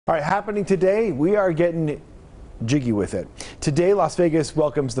All right, happening today, we are getting jiggy with it. Today, Las Vegas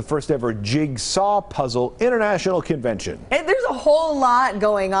welcomes the first ever Jigsaw Puzzle International Convention. And there's a whole lot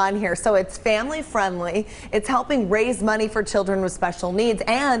going on here, so it's family friendly, it's helping raise money for children with special needs,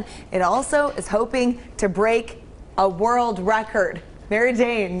 and it also is hoping to break a world record. Mary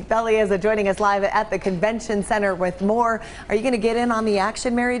Jane Bellieza joining us live at the convention center with more. Are you going to get in on the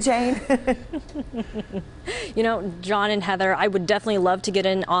action, Mary Jane? You know, John and Heather, I would definitely love to get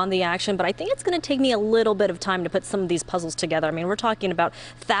in on the action, but I think it's going to take me a little bit of time to put some of these puzzles together. I mean, we're talking about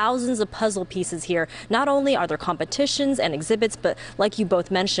thousands of puzzle pieces here. Not only are there competitions and exhibits, but like you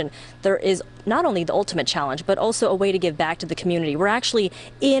both mentioned, there is not only the ultimate challenge, but also a way to give back to the community. We're actually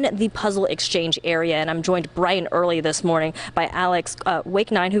in the puzzle exchange area, and I'm joined bright and early this morning by Alex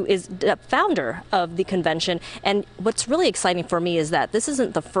Wakenine, who is the founder of the convention. And what's really exciting for me is that this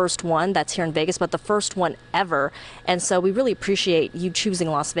isn't the first one that's here in Vegas, but the first one ever. And so we really appreciate you choosing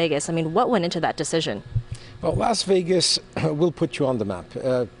Las Vegas. I mean, what went into that decision? Well, Las Vegas will put you on the map.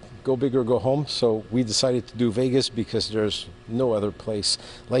 Go big or go home. So we decided to do Vegas because there's no other place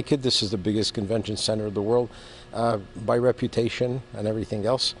like it. This is the biggest convention center of the world by reputation and everything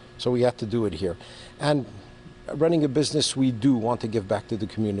else. So we had to do it here. And running a business, we do want to give back to the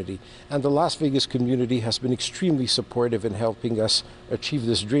community. And the Las Vegas community has been extremely supportive in helping us achieve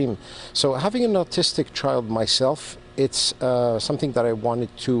this dream. So having an autistic child myself, it's something that I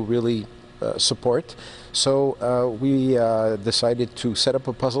wanted to really support. So we decided to set up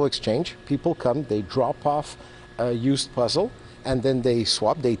a puzzle exchange. People come, they drop off a used puzzle, and then they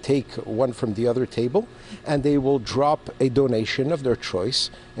swap. They take one from the other table, and they will drop a donation of their choice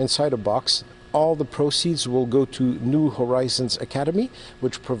inside a box. All the proceeds will go to New Horizons Academy,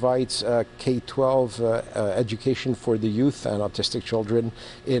 which provides K-12 education for the youth and autistic children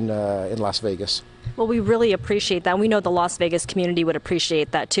in Las Vegas. Well, we really appreciate that. We know the Las Vegas community would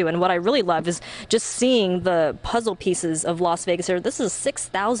appreciate that too. And what I really love is just seeing the puzzle pieces of Las Vegas here. This is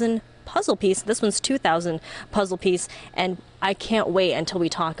 6,000 puzzle piece. This one's 2,000 puzzle piece. And I can't wait until we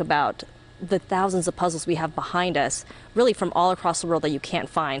talk about the thousands of puzzles we have behind us, really from all across the world that you can't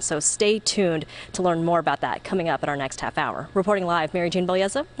find. So stay tuned to learn more about that coming up in our next half hour. Reporting live, Mary Jane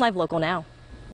Bellieza, Live Local Now.